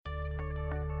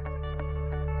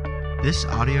This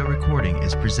audio recording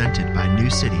is presented by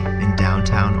New City in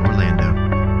downtown Orlando.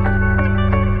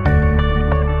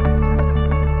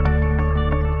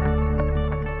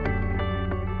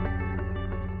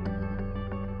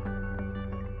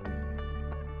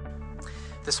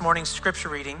 This morning's scripture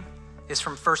reading is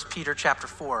from 1 Peter chapter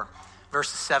 4,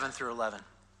 verses 7 through 11.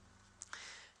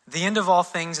 The end of all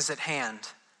things is at hand.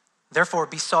 Therefore,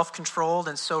 be self-controlled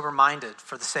and sober-minded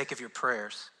for the sake of your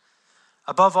prayers.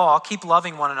 Above all, keep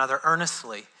loving one another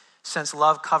earnestly, since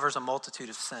love covers a multitude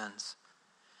of sins.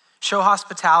 Show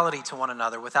hospitality to one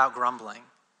another without grumbling.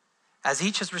 As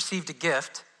each has received a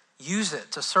gift, use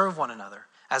it to serve one another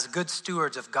as good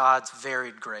stewards of God's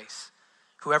varied grace.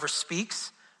 Whoever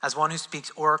speaks, as one who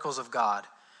speaks oracles of God.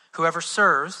 Whoever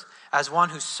serves, as one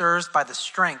who serves by the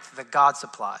strength that God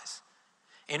supplies,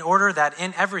 in order that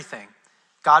in everything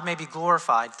God may be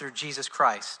glorified through Jesus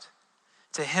Christ.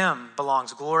 To him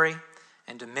belongs glory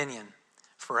and dominion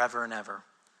forever and ever.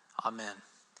 Amen.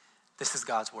 This is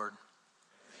God's word.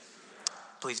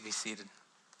 Please be seated.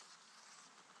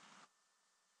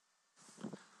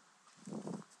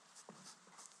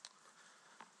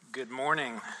 Good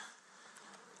morning.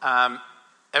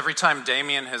 Every time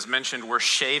Damien has mentioned we're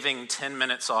shaving 10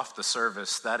 minutes off the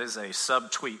service, that is a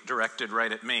subtweet directed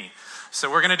right at me. So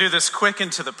we're going to do this quick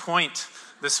and to the point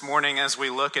this morning as we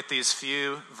look at these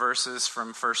few verses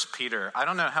from 1 Peter. I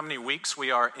don't know how many weeks we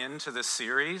are into this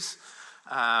series,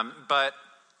 but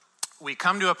we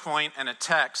come to a point and a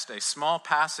text, a small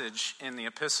passage in the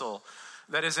epistle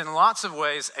that is in lots of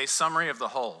ways a summary of the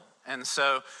whole. And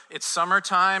so it's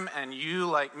summertime, and you,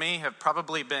 like me, have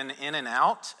probably been in and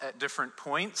out at different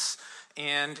points.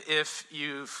 And if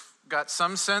you've got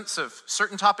some sense of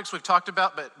certain topics we've talked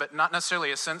about, but not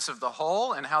necessarily a sense of the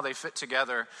whole and how they fit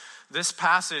together, this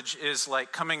passage is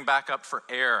like coming back up for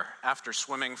air after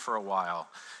swimming for a while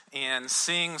and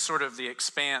seeing sort of the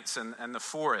expanse and the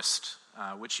forest,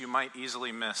 which you might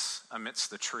easily miss amidst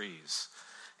the trees.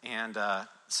 And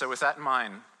so with that in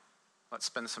mind, let's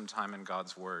spend some time in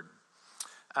God's Word.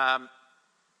 It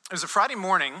was a Friday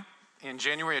morning in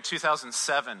January of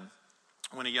 2007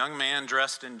 when a young man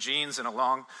dressed in jeans and a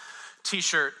long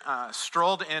t-shirt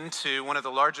strolled into one of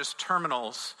the largest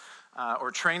terminals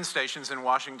or train stations in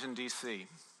Washington, D.C.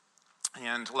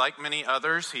 And like many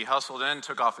others, he hustled in,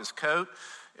 took off his coat.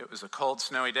 It was a cold,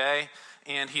 snowy day.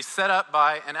 And he set up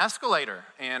by an escalator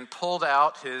and pulled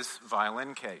out his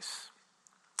violin case.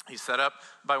 He set up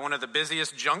by one of the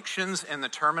busiest junctions in the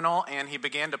terminal, and he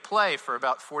began to play for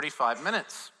about 45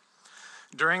 minutes.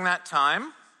 During that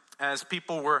time, as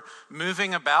people were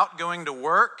moving about, going to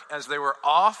work, as they were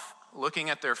off, looking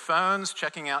at their phones,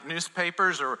 checking out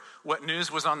newspapers or what news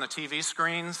was on the TV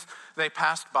screens, they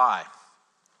passed by.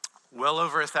 Well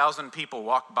over 1,000 people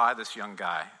walked by this young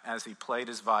guy as he played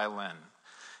his violin.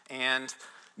 And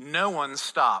no one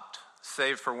stopped,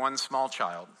 save for one small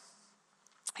child.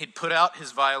 He'd put out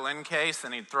his violin case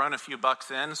and he'd thrown a few bucks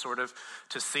in sort of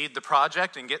to seed the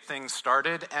project and get things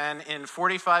started. And in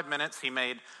 45 minutes, he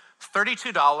made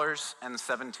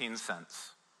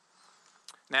 $32.17.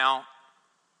 Now,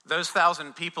 those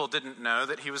 1,000 people didn't know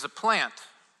that he was a plant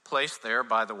placed there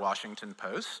by the Washington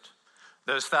Post.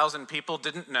 Those 1,000 people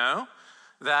didn't know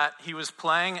that he was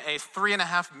playing a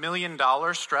 $3.5 million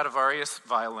Stradivarius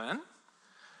violin.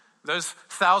 Those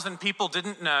 1,000 people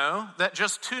didn't know that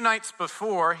just 2 nights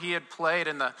before he had played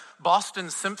in the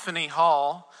Boston Symphony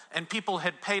Hall and people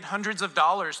had paid hundreds of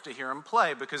dollars to hear him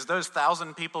play, because those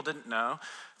 1,000 people didn't know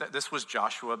that this was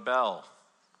Joshua Bell,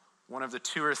 one of the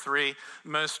 2 or 3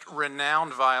 most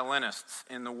renowned violinists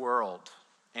in the world,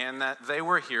 and that they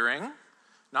were hearing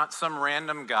not some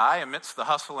random guy amidst the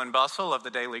hustle and bustle of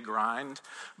the daily grind,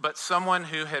 but someone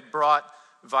who had brought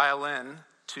violin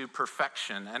to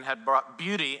perfection and had brought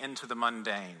beauty into the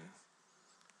mundane.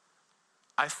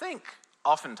 I think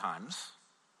oftentimes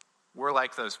we're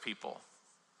like those people.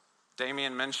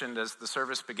 Damien mentioned as the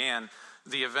service began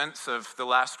the events of the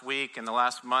last week and the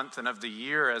last month and of the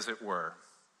year, as it were.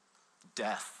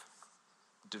 Death,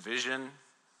 division,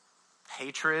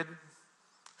 hatred,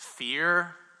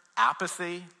 fear,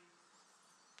 apathy.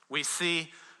 We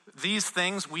see these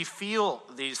things, we feel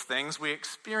these things, we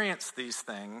experience these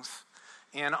things.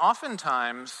 And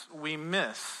oftentimes, we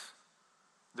miss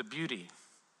the beauty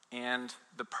and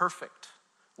the perfect.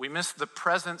 We miss the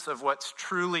presence of what's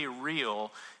truly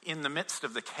real in the midst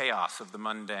of the chaos of the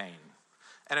mundane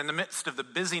and in the midst of the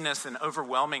busyness and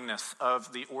overwhelmingness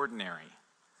of the ordinary.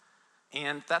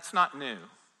 And that's not new.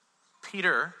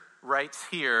 Peter writes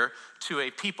here to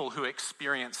a people who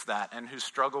experience that and who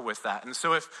struggle with that. And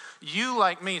so if you,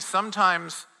 like me,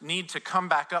 sometimes need to come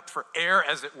back up for air,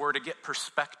 as it were, to get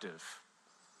perspective,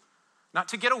 Not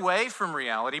to get away from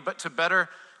reality, but to better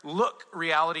look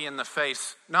reality in the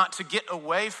face. Not to get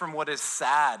away from what is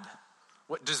sad,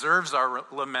 what deserves our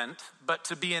lament, but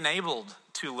to be enabled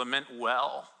to lament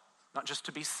well. Not just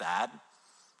to be sad,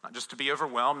 not just to be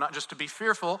overwhelmed, not just to be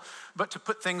fearful, but to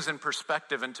put things in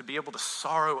perspective and to be able to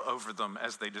sorrow over them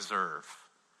as they deserve.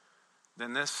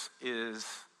 Then this is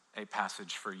a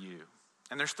passage for you.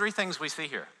 And there's three things we see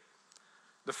here.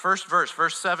 The first verse,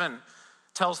 verse 7,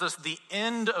 tells us the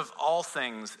end of all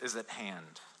things is at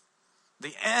hand.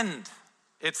 The end.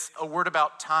 It's a word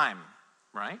about time,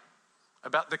 right?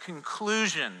 About the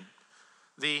conclusion,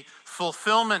 the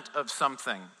fulfillment of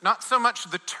something. Not so much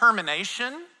the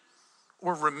termination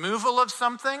or removal of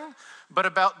something, but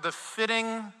about the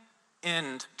fitting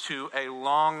end to a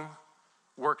long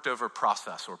worked over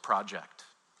process or project.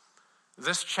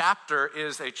 This chapter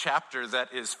is a chapter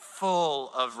that is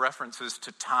full of references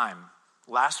to time.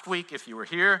 Last week, if you were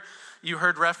here, you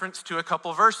heard reference to a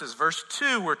couple verses. Verse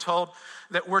 2, we're told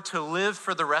that we're to live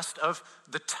for the rest of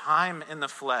the time in the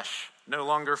flesh, no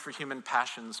longer for human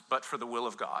passions, but for the will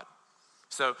of God.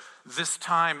 So this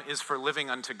time is for living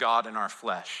unto God in our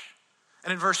flesh.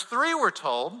 And in verse 3, we're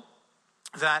told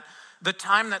that the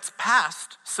time that's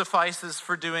past suffices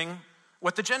for doing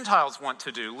what the Gentiles want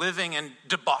to do, living in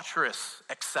debaucherous,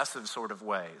 excessive sort of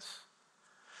ways.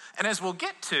 And as we'll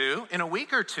get to in a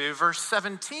week or two, verse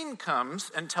 17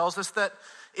 comes and tells us that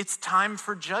it's time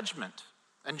for judgment,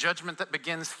 and judgment that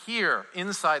begins here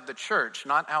inside the church,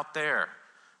 not out there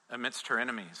amidst her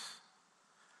enemies.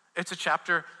 It's a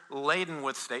chapter laden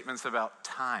with statements about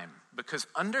time, because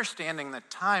understanding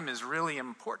that time is really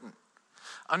important.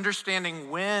 Understanding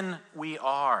when we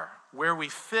are, where we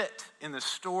fit in the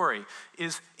story,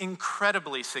 is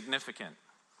incredibly significant.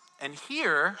 And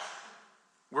here,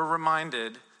 we're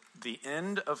reminded the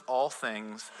end of all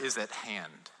things is at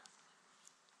hand.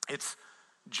 It's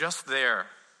just there,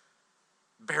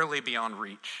 barely beyond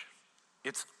reach.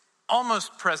 It's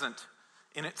almost present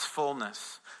in its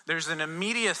fullness. There's an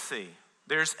immediacy,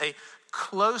 there's a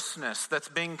closeness that's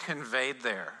being conveyed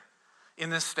there in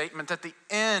this statement that the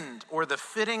end or the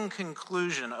fitting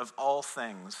conclusion of all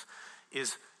things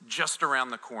is just around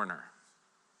the corner.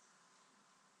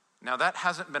 Now, that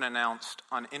hasn't been announced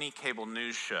on any cable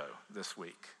news show this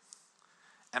week.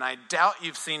 And I doubt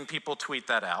you've seen people tweet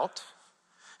that out.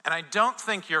 And I don't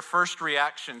think your first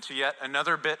reaction to yet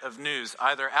another bit of news,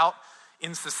 either out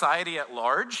in society at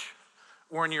large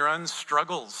or in your own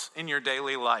struggles in your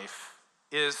daily life,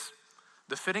 is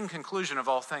the fitting conclusion of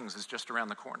all things is just around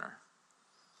the corner.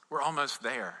 We're almost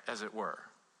there, as it were.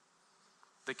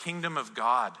 The kingdom of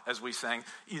God, as we sang,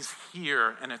 is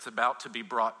here, and it's about to be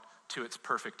brought to its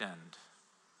perfect end.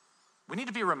 We need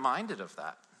to be reminded of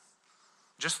that.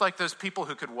 Just like those people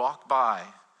who could walk by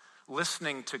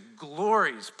listening to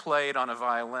glories played on a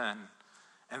violin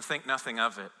and think nothing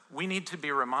of it, we need to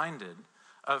be reminded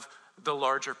of the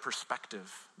larger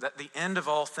perspective, that the end of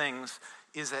all things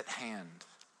is at hand.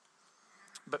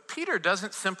 But Peter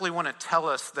doesn't simply want to tell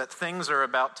us that things are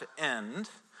about to end.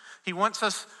 He wants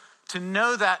us to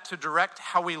know that to direct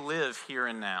how we live here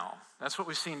and now. That's what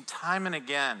we've seen time and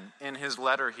again in his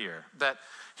letter here, that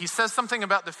he says something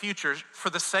about the future for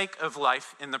the sake of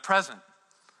life in the present.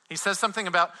 He says something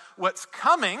about what's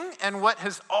coming and what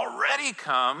has already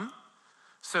come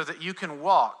so that you can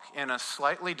walk in a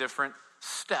slightly different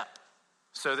step,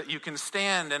 so that you can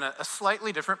stand in a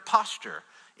slightly different posture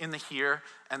in the here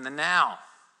and the now.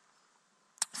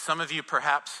 Some of you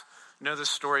perhaps know the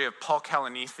story of Paul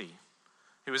Kalanithi,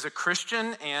 who was a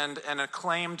Christian and an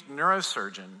acclaimed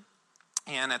neurosurgeon.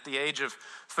 And at the age of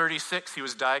 36, he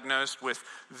was diagnosed with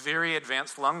very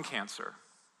advanced lung cancer.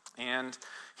 And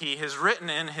he has written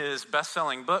in his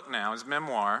best-selling book now, his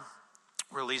memoir,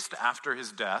 released after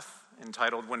his death,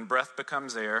 entitled When Breath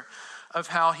Becomes Air, of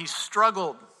how he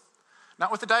struggled,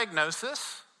 not with the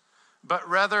diagnosis, but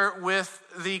rather with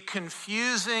the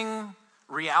confusing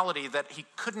reality that he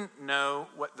couldn't know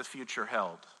what the future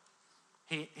held.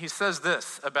 He says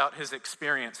this about his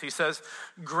experience. He says,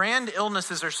 grand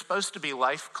illnesses are supposed to be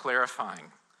life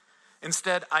clarifying.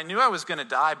 Instead, I knew I was going to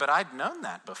die, but I'd known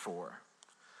that before.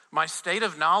 My state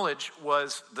of knowledge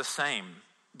was the same,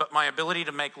 but my ability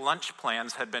to make lunch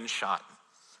plans had been shot.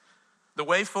 The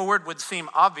way forward would seem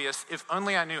obvious if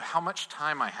only I knew how much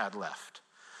time I had left.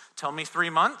 Tell me 3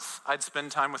 months, I'd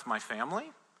spend time with my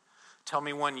family. Tell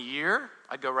me 1 year,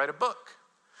 I'd go write a book.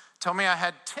 Tell me I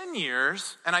had 10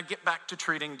 years and I'd get back to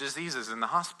treating diseases in the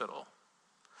hospital.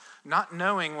 Not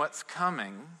knowing what's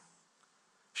coming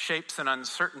shapes an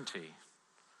uncertainty,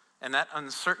 and that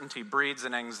uncertainty breeds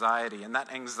an anxiety, and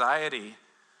that anxiety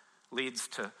leads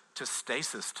to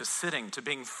stasis, to sitting, to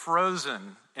being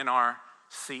frozen in our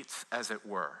seats, as it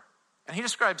were. And he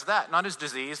describes that, not as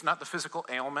disease, not the physical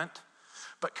ailment,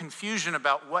 but confusion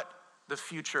about what the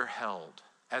future held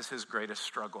as his greatest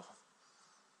struggle.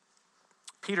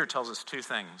 Peter tells us two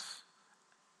things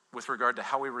with regard to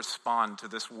how we respond to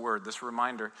this word, this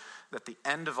reminder that the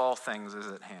end of all things is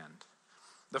at hand.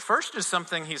 The first is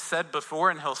something he said before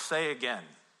and he'll say again.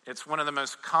 It's one of the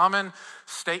most common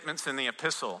statements in the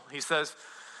epistle. He says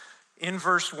in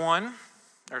verse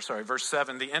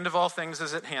 7, the end of all things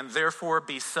is at hand. Therefore,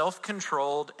 be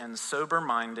self-controlled and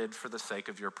sober-minded for the sake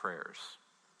of your prayers.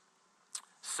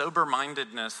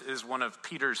 Sober-mindedness is one of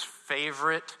Peter's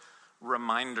favorite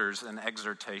reminders and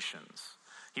exhortations.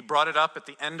 He brought it up at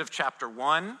the end of chapter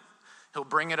 1. He'll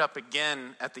bring it up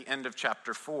again at the end of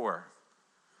chapter 4.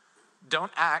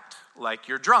 Don't act like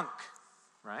you're drunk,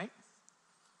 right?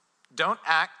 Don't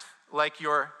act like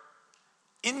you're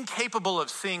incapable of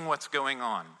seeing what's going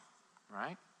on,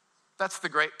 right? That's the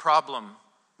great problem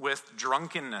with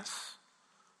drunkenness,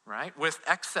 right? With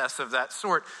excess of that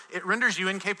sort. It renders you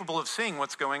incapable of seeing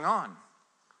what's going on.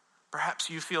 Perhaps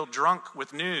you feel drunk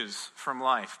with news from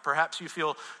life. Perhaps you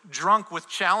feel drunk with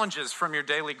challenges from your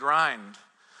daily grind.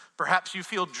 Perhaps you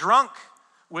feel drunk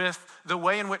with the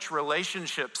way in which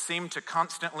relationships seem to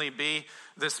constantly be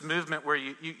this movement where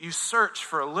you search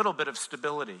for a little bit of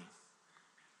stability.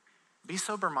 Be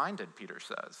sober-minded, Peter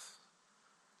says.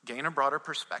 Gain a broader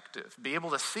perspective. Be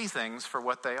able to see things for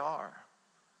what they are.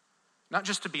 Not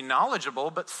just to be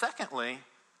knowledgeable, but secondly,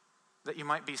 that you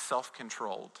might be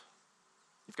self-controlled.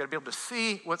 You've got to be able to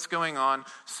see what's going on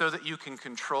so that you can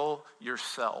control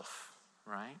yourself,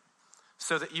 right?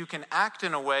 So that you can act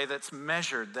in a way that's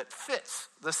measured, that fits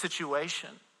the situation,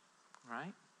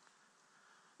 right?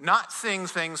 Not seeing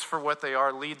things for what they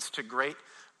are leads to great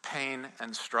pain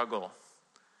and struggle.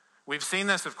 We've seen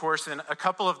this, of course, in a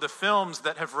couple of the films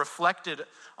that have reflected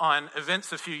on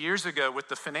events a few years ago with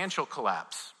the financial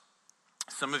collapse.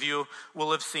 Some of you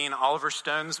will have seen Oliver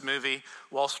Stone's movie,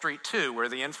 Wall Street 2, where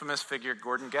the infamous figure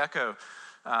Gordon Gekko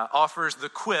offers the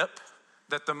quip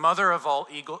that the mother of all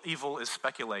evil is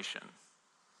speculation.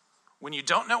 When you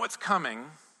don't know what's coming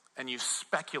and you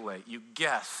speculate, you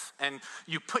guess, and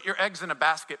you put your eggs in a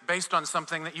basket based on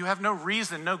something that you have no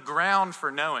reason, no ground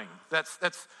for knowing,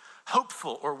 that's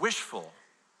hopeful or wishful,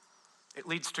 it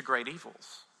leads to great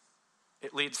evils.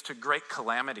 It leads to great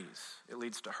calamities. It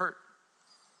leads to hurt.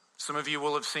 Some of you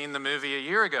will have seen the movie a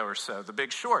year ago or so, The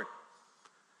Big Short.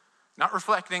 Not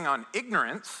reflecting on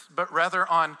ignorance, but rather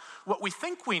on what we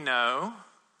think we know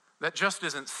that just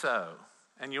isn't so.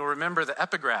 And you'll remember the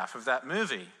epigraph of that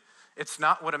movie. It's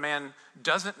not what a man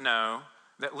doesn't know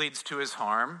that leads to his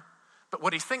harm, but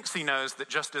what he thinks he knows that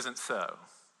just isn't so.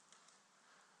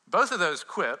 Both of those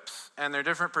quips and their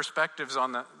different perspectives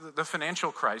on the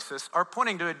financial crisis are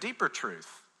pointing to a deeper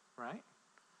truth, right?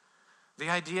 The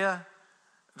idea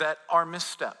that our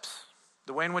missteps,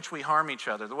 the way in which we harm each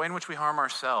other, the way in which we harm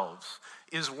ourselves,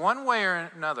 is one way or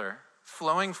another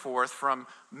flowing forth from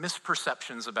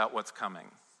misperceptions about what's coming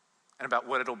and about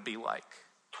what it'll be like.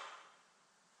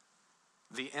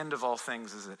 The end of all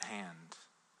things is at hand.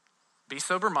 Be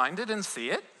sober-minded and see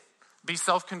it. Be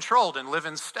self-controlled and live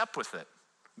in step with it.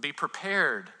 Be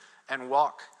prepared and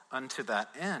walk unto that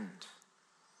end.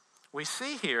 We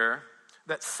see here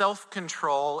that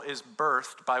self-control is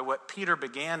birthed by what Peter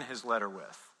began his letter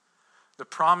with. The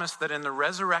promise that in the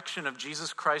resurrection of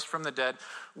Jesus Christ from the dead,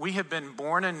 we have been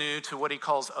born anew to what he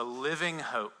calls a living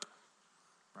hope,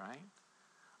 right?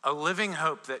 A living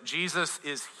hope that Jesus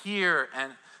is here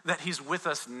and that he's with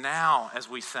us now, as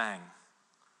we sang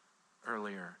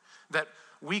earlier. That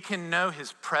we can know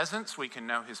his presence, we can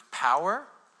know his power,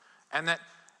 and that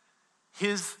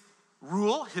his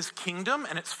rule, his kingdom,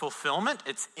 and its fulfillment,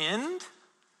 its end,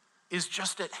 is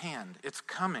just at hand. It's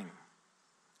coming.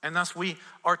 And thus we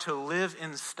are to live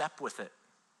in step with it.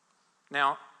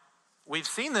 Now, we've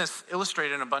seen this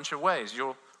illustrated in a bunch of ways.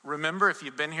 You'll remember, if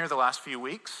you've been here the last few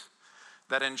weeks,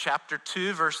 that in chapter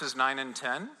 2, verses 9 and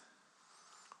 10,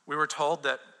 we were told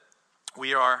that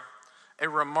we are a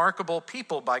remarkable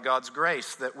people by God's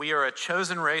grace, that we are a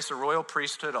chosen race, a royal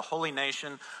priesthood, a holy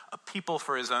nation, a people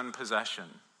for his own possession.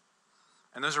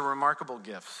 And those are remarkable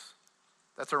gifts.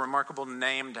 That's a remarkable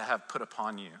name to have put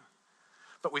upon you.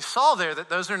 But we saw there that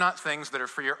those are not things that are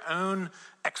for your own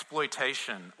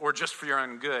exploitation or just for your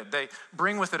own good. They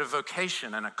bring with it a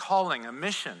vocation and a calling, a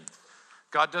mission.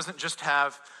 God doesn't just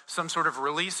have some sort of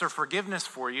release or forgiveness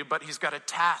for you, but he's got a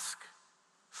task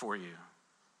for you.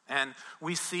 And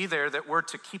we see there that we're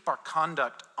to keep our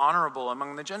conduct honorable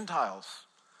among the Gentiles,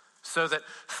 so that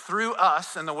through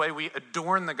us and the way we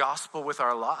adorn the gospel with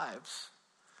our lives,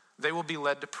 they will be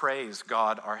led to praise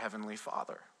God, our Heavenly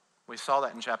Father, We saw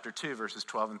that in chapter 2, verses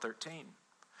 12 and 13.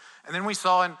 And then we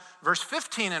saw in verse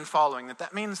 15 and following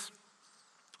that means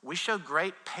we show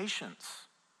great patience,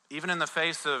 even in the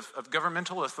face of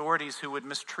governmental authorities who would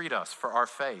mistreat us for our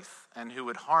faith and who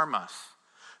would harm us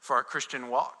for our Christian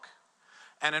walk.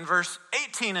 And in verse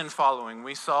 18 and following,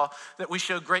 we saw that we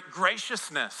show great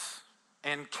graciousness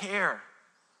and care,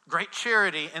 great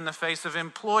charity in the face of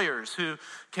employers who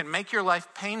can make your life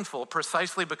painful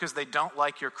precisely because they don't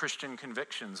like your Christian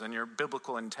convictions and your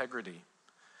biblical integrity.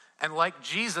 And like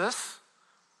Jesus,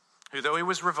 who though he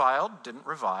was reviled, didn't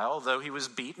revile, though he was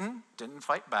beaten, didn't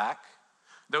fight back,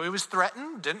 though he was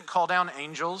threatened, didn't call down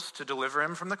angels to deliver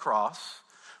him from the cross,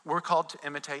 we're called to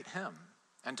imitate him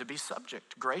and to be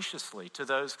subject graciously to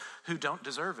those who don't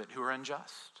deserve it, who are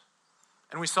unjust.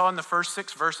 And we saw in the first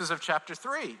 6 verses of chapter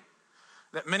 3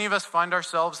 that many of us find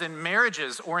ourselves in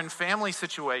marriages or in family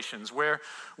situations where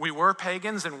we were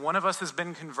pagans and one of us has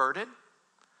been converted.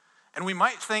 And we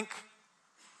might think,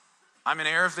 I'm an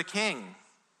heir of the king.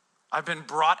 I've been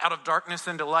brought out of darkness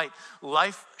into light.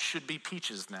 Life should be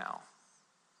peaches now.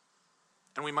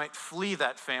 And we might flee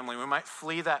that family. We might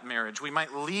flee that marriage. We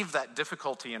might leave that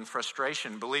difficulty and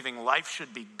frustration, believing life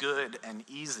should be good and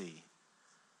easy.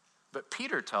 But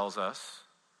Peter tells us,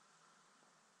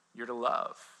 you're to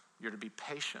love. You're to be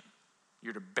patient.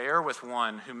 You're to bear with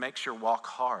one who makes your walk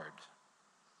hard.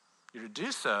 You're to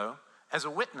do so as a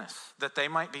witness, that they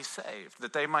might be saved,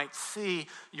 that they might see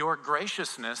your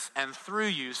graciousness and through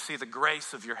you see the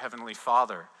grace of your heavenly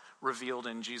Father revealed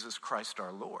in Jesus Christ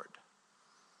our Lord.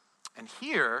 And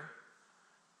here,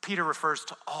 Peter refers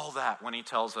to all that when he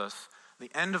tells us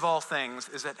the end of all things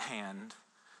is at hand.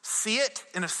 See it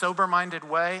in a sober-minded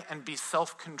way and be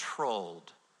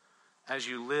self-controlled as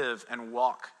you live and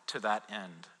walk to that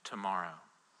end tomorrow.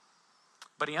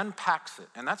 But he unpacks it,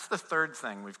 and that's the third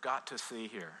thing we've got to see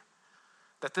here.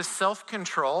 That this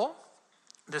self-control,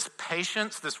 this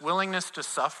patience, this willingness to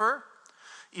suffer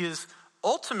is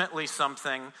ultimately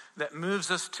something that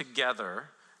moves us together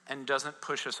and doesn't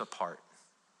push us apart.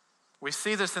 We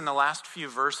see this in the last few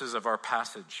verses of our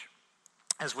passage.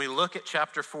 As we look at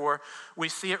chapter 4, we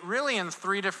see it really in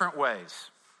 3 different ways.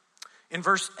 In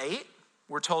verse 8,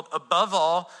 we're told, above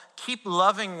all, keep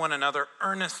loving one another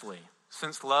earnestly,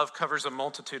 since love covers a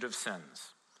multitude of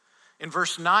sins. In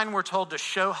verse 9, we're told to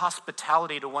show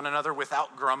hospitality to one another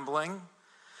without grumbling.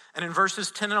 And in verses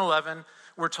 10 and 11,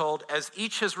 we're told, as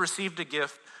each has received a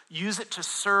gift, use it to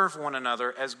serve one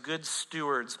another as good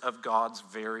stewards of God's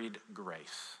varied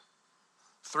grace.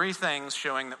 3 things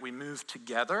showing that we move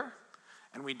together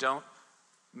and we don't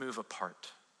move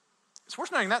apart. It's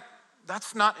worth noting that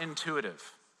that's not intuitive.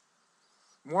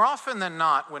 More often than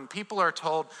not, when people are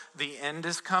told the end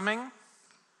is coming,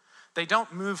 they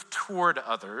don't move toward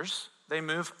others, they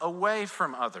move away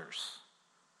from others.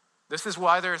 This is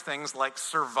why there are things like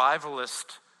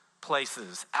survivalist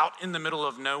places out in the middle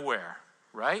of nowhere,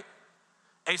 right?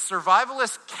 A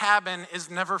survivalist cabin is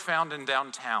never found in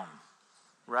downtown,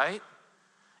 right?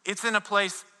 It's in a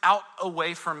place out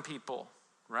away from people,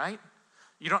 right?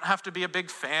 You don't have to be a big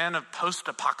fan of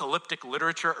post-apocalyptic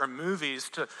literature or movies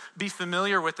to be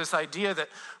familiar with this idea that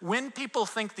when people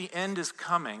think the end is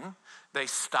coming, they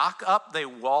stock up, they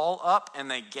wall up, and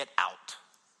they get out.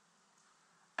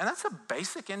 And that's a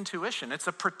basic intuition. It's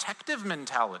a protective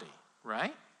mentality,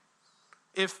 right?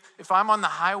 If I'm on the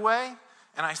highway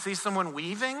and I see someone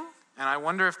weaving and I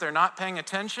wonder if they're not paying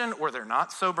attention or they're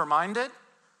not sober-minded,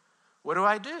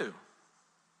 what do?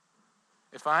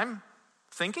 If I'm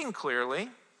thinking clearly,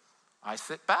 I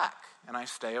sit back and I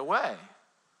stay away.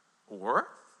 Or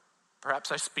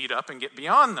perhaps I speed up and get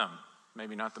beyond them.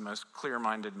 Maybe not the most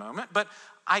clear-minded moment, but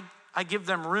I give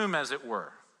them room, as it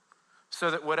were,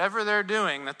 so that whatever they're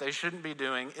doing that they shouldn't be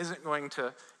doing isn't going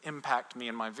to impact me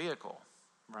and my vehicle,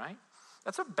 right?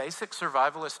 That's a basic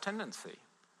survivalist tendency.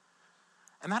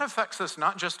 And that affects us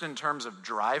not just in terms of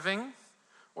driving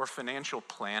or financial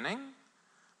planning,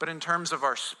 but in terms of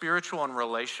our spiritual and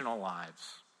relational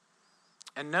lives.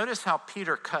 And notice how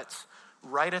Peter cuts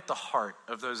right at the heart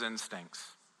of those instincts.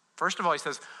 First of all, he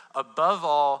says, above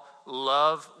all,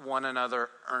 love one another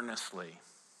earnestly.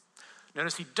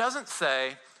 Notice he doesn't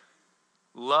say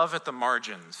love at the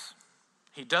margins.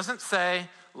 He doesn't say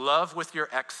love with your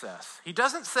excess. He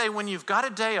doesn't say when you've got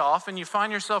a day off and you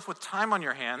find yourself with time on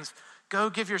your hands, go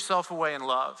give yourself away in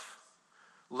love.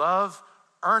 Love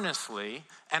earnestly,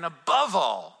 and above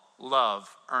all, love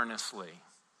earnestly.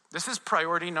 This is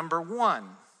priority number 1,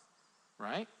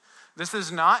 right? This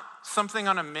is not something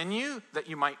on a menu that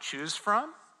you might choose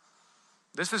from.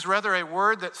 This is rather a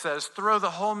word that says, throw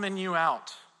the whole menu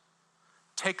out.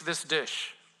 Take this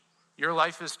dish. Your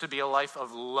life is to be a life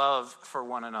of love for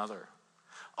one another.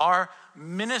 Our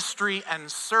ministry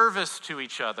and service to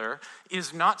each other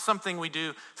is not something we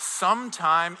do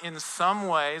sometime in some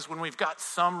ways when we've got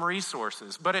some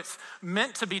resources, but it's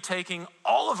meant to be taking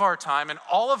all of our time and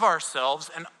all of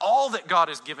ourselves and all that God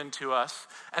has given to us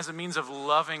as a means of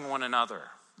loving one another.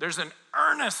 There's an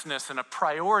earnestness and a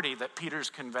priority that Peter's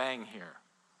conveying here.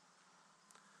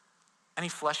 And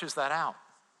he fleshes that out.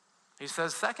 He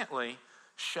says, secondly,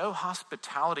 show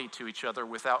hospitality to each other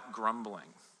without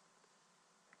grumbling.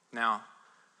 Now,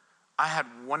 I had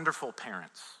wonderful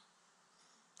parents.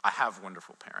 I have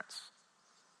wonderful parents.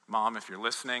 Mom, if you're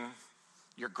listening,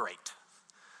 you're great.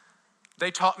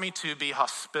 They taught me to be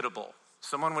hospitable.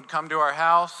 Someone would come to our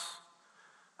house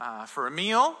for a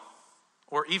meal,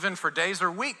 or even for days or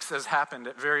weeks, as happened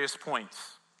at various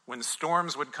points, when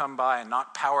storms would come by and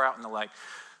knock power out and the like.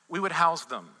 We would house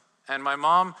them. And my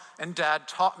mom and dad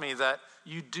taught me that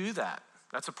you do that.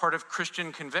 That's a part of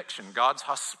Christian conviction. God's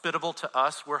hospitable to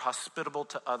us. We're hospitable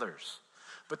to others.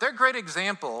 But their great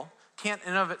example can't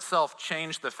in and of itself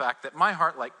change the fact that my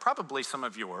heart, like probably some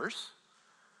of yours,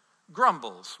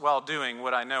 grumbles while doing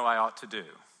what I know I ought to do.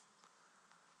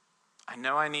 I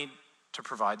know I need to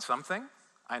provide something.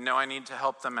 I know I need to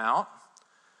help them out.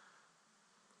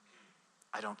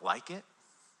 I don't like it.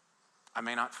 I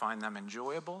may not find them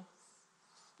enjoyable.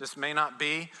 This may not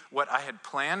be what I had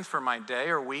planned for my day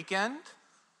or weekend,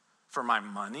 for my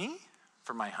money,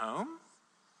 for my home.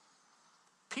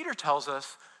 Peter tells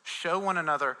us, show one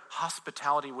another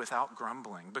hospitality without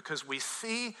grumbling, because we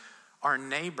see our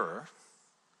neighbor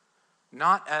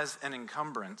not as an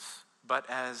encumbrance, but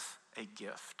as a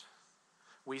gift.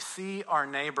 We see our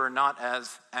neighbor not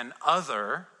as an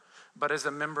other, but as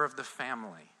a member of the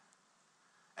family.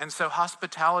 And so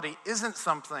hospitality isn't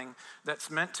something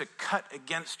that's meant to cut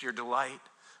against your delight,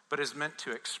 but is meant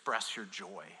to express your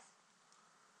joy.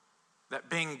 That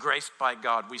being graced by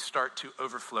God, we start to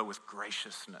overflow with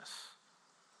graciousness.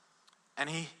 And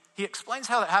he explains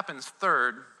how that happens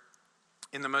third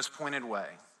in the most pointed way.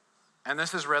 And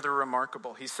this is rather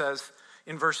remarkable. He says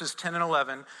in verses 10 and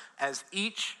 11, as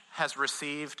each has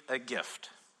received a gift,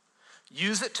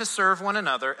 use it to serve one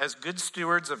another as good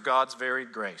stewards of God's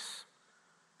varied grace.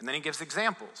 And then he gives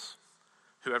examples.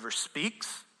 Whoever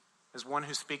speaks is one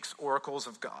who speaks oracles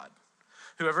of God.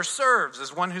 Whoever serves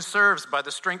is one who serves by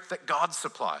the strength that God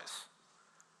supplies.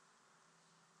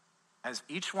 As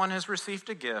each one has received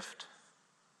a gift,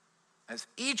 as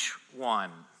each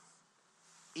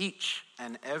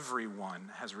and every one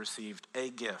has received a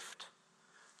gift,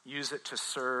 use it to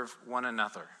serve one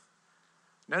another.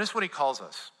 Notice what he calls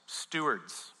us,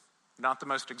 stewards, not the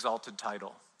most exalted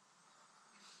title,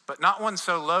 but not one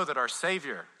so low that our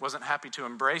Savior wasn't happy to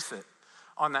embrace it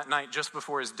on that night just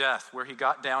before his death, where he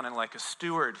got down and like a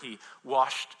steward, he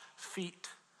washed feet,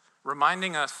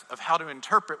 reminding us of how to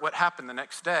interpret what happened the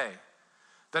next day.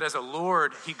 That as a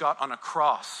Lord, he got on a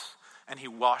cross and he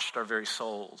washed our very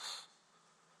souls.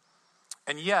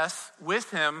 And yes,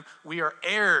 with him, we are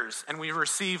heirs and we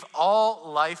receive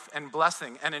all life and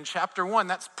blessing. And in chapter 1,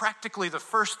 that's practically the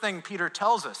first thing Peter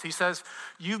tells us. He says,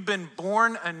 you've been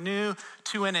born anew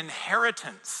to an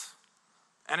inheritance.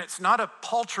 And it's not a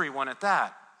paltry one at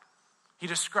that. He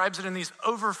describes it in these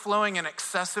overflowing and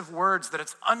excessive words that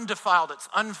it's undefiled, it's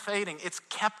unfading, it's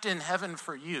kept in heaven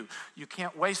for you. You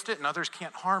can't waste it and others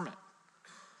can't harm it.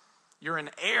 You're an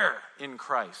heir in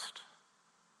Christ.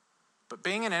 But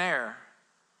being an heir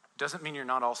doesn't mean you're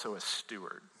not also a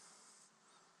steward.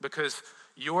 Because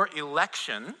your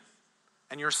election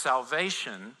and your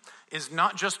salvation is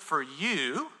not just for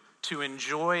you to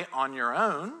enjoy on your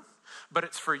own, but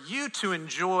it's for you to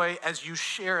enjoy as you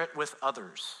share it with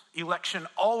others. Election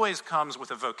always comes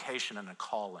with a vocation and a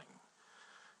calling.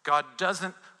 God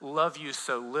doesn't love you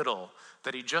so little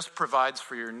that he just provides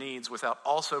for your needs without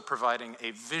also providing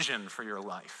a vision for your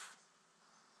life.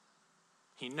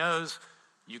 He knows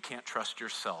you can't trust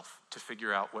yourself to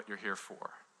figure out what you're here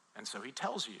for. And so he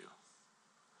tells you,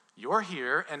 you're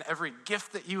here and every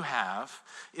gift that you have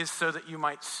is so that you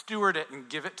might steward it and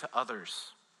give it to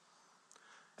others.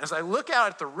 As I look out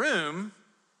at the room,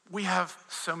 we have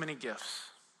so many gifts.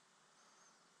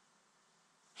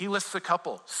 He lists a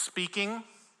couple: speaking,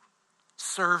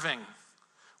 serving.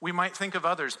 We might think of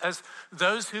others as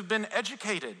those who've been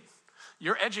educated.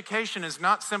 Your education is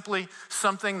not simply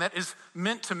something that is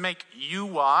meant to make you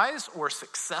wise or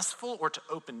successful or to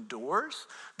open doors,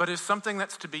 but is something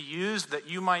that's to be used that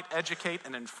you might educate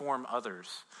and inform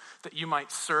others, that you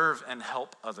might serve and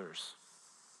help others.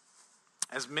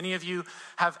 As many of you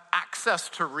have access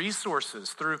to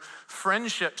resources through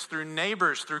friendships, through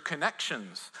neighbors, through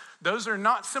connections, those are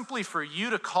not simply for you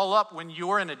to call up when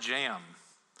you're in a jam,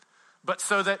 but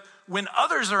so that when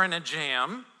others are in a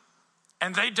jam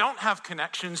and they don't have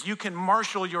connections, you can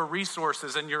marshal your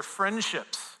resources and your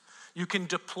friendships. You can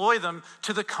deploy them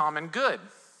to the common good.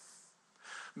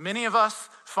 Many of us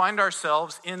find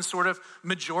ourselves in sort of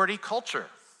majority culture,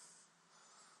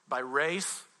 by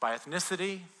race, by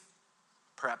ethnicity,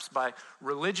 perhaps by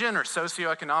religion or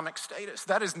socioeconomic status.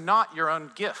 That is not your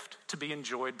own gift to be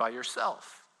enjoyed by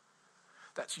yourself.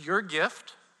 That's your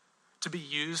gift to be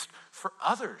used for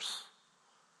others.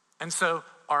 And so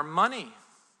our money,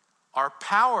 our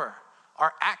power,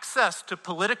 our access to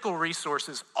political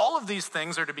resources, all of these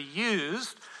things are to be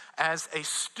used as a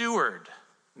steward,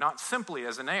 not simply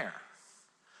as an heir.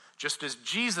 Just as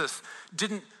Jesus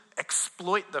didn't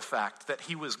exploit the fact that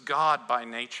he was God by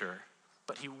nature,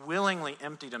 but he willingly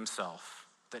emptied himself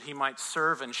that he might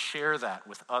serve and share that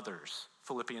with others.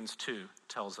 Philippians 2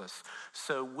 tells us.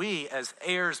 So we, as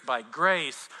heirs by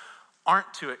grace,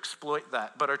 aren't to exploit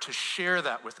that, but are to share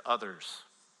that with others.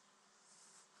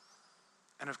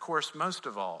 And of course, most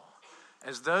of all,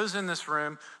 as those in this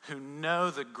room who know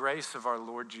the grace of our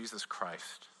Lord Jesus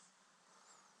Christ,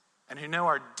 and who know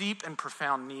our deep and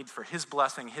profound need for his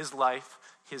blessing, his life,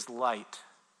 his light,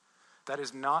 that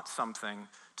is not something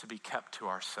to be kept to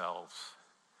ourselves.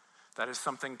 That is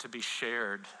something to be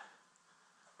shared.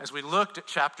 As we looked at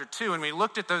chapter 2 and we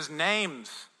looked at those names,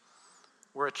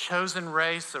 we're a chosen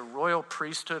race, a royal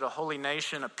priesthood, a holy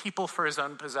nation, a people for his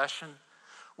own possession.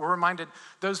 We're reminded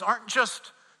those aren't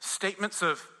just statements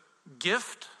of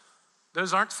gift.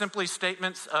 Those aren't simply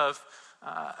statements of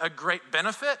a great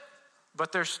benefit,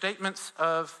 but they're statements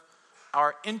of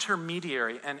our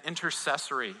intermediary and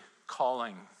intercessory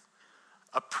calling.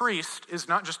 A priest is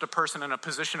not just a person in a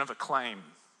position of acclaim.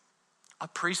 A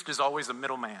priest is always a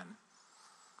middleman.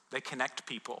 They connect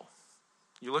people.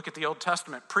 You look at the Old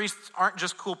Testament, priests aren't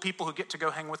just cool people who get to go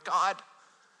hang with God.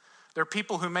 They're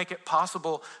people who make it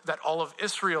possible that all of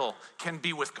Israel can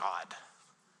be with God.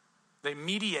 They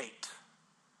mediate.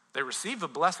 They receive a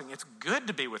blessing. It's good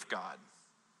to be with God.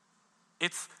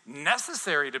 It's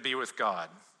necessary to be with God.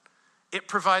 It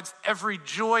provides every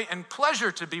joy and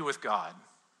pleasure to be with God.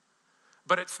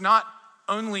 But it's not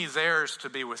only theirs to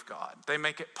be with God. They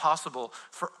make it possible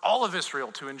for all of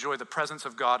Israel to enjoy the presence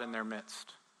of God in their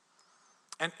midst.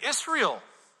 And Israel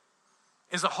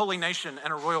is a holy nation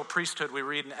and a royal priesthood, we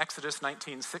read in Exodus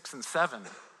 19, 6 and 7.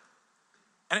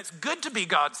 And it's good to be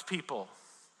God's people.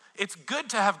 It's good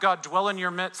to have God dwell in your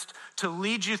midst, to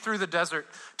lead you through the desert,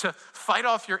 to fight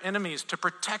off your enemies, to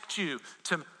protect you,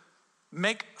 to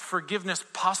make forgiveness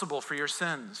possible for your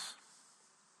sins.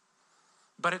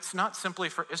 But it's not simply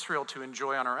for Israel to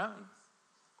enjoy on her own.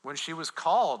 When she was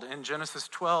called in Genesis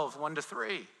 12,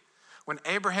 1-3, when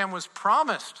Abraham was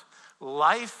promised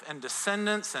life and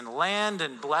descendants and land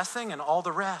and blessing and all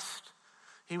the rest,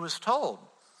 he was told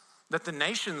that the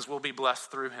nations will be blessed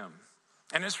through him.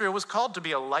 And Israel was called to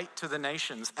be a light to the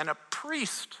nations and a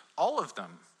priest, all of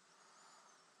them.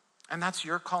 And that's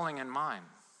your calling and mine.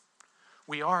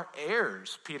 We are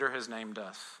heirs, Peter has named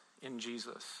us in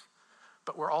Jesus,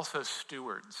 but we're also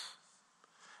stewards.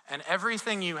 And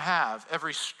everything you have,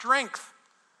 every strength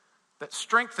that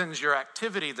strengthens your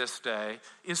activity this day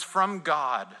is from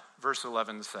God, verse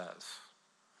 11 says.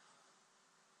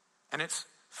 And it's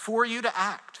for you to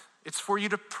act. It's for you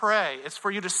to pray. It's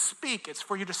for you to speak. It's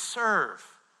for you to serve.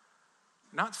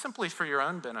 Not simply for your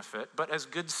own benefit, but as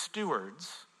good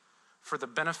stewards for the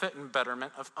benefit and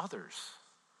betterment of others,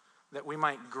 that we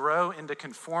might grow into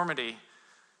conformity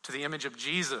to the image of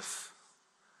Jesus,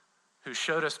 who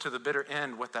showed us to the bitter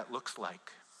end what that looks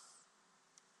like.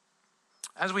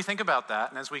 As we think about that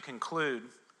and as we conclude,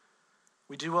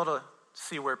 we do well to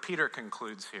see where Peter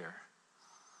concludes here.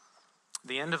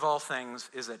 The end of all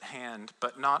things is at hand,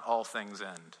 but not all things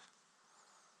end.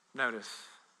 Notice,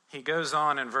 he goes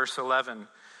on in verse 11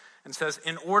 and says,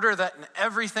 in order that in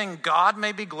everything God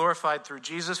may be glorified through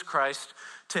Jesus Christ,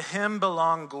 to him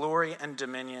belong glory and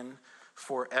dominion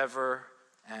forever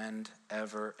and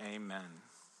ever. Amen.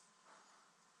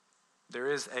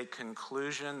 There is a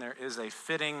conclusion, there is a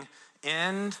fitting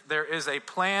end, there is a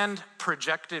planned,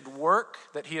 projected work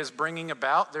that he is bringing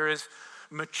about. There is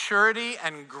maturity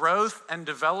and growth and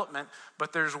development,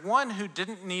 but there's one who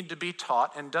didn't need to be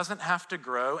taught and doesn't have to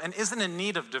grow and isn't in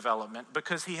need of development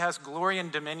because he has glory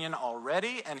and dominion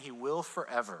already and he will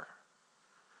forever.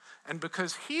 And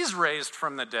because he's raised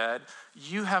from the dead,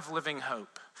 you have living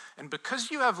hope. And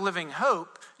because you have living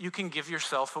hope, you can give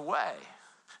yourself away.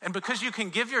 And because you can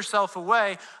give yourself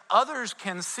away, others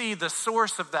can see the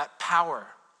source of that power,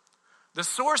 the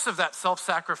source of that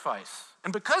self-sacrifice.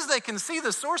 And because they can see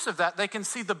the source of that, they can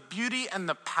see the beauty and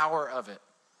the power of it.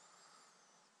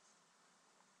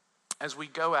 As we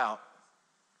go out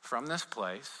from this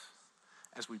place,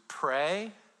 as we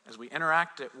pray, as we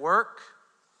interact at work,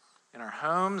 in our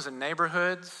homes and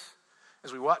neighborhoods,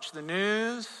 as we watch the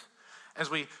news, as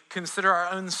we consider our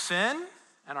own sin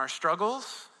and our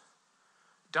struggles,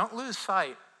 don't lose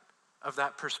sight of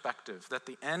that perspective, that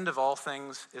the end of all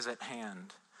things is at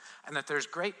hand, and that there's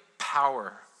great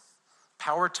power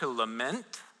to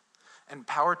lament and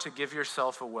power to give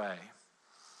yourself away,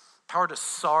 power to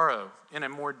sorrow in a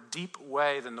more deep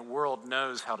way than the world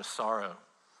knows how to sorrow,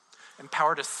 and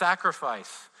power to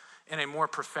sacrifice in a more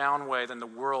profound way than the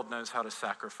world knows how to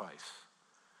sacrifice,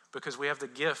 because we have the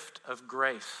gift of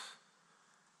grace,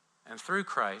 and through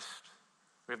Christ,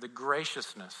 we have the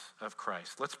graciousness of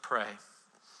Christ. Let's pray.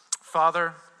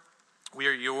 Father, we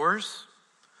are yours.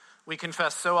 We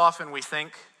confess so often we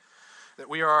think that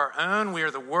we are our own, we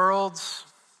are the world's,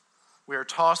 we are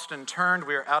tossed and turned,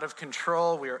 we are out of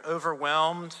control, we are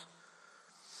overwhelmed.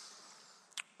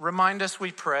 Remind us,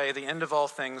 we pray, the end of all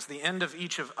things, the end of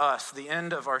each of us, the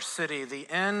end of our city, the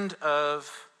end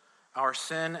of our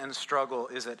sin and struggle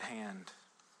is at hand.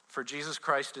 For Jesus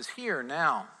Christ is here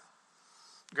now.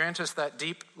 Grant us that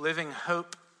deep living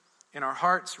hope in our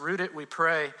hearts. Root it, we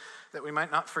pray, that we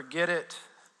might not forget it,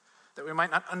 that we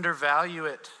might not undervalue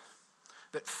it,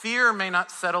 that fear may not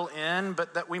settle in,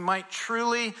 but that we might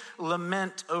truly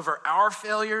lament over our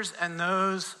failures and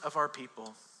those of our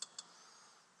people.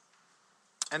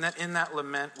 And that in that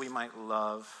lament we might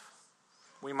love.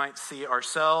 We might see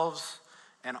ourselves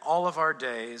and all of our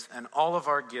days and all of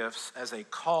our gifts as a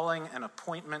calling and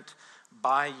appointment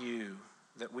by you,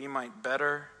 that we might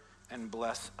better and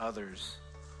bless others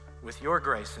with your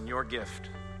grace and your gift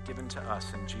given to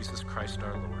us in Jesus Christ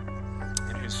our Lord,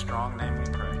 in whose strong name we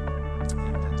pray.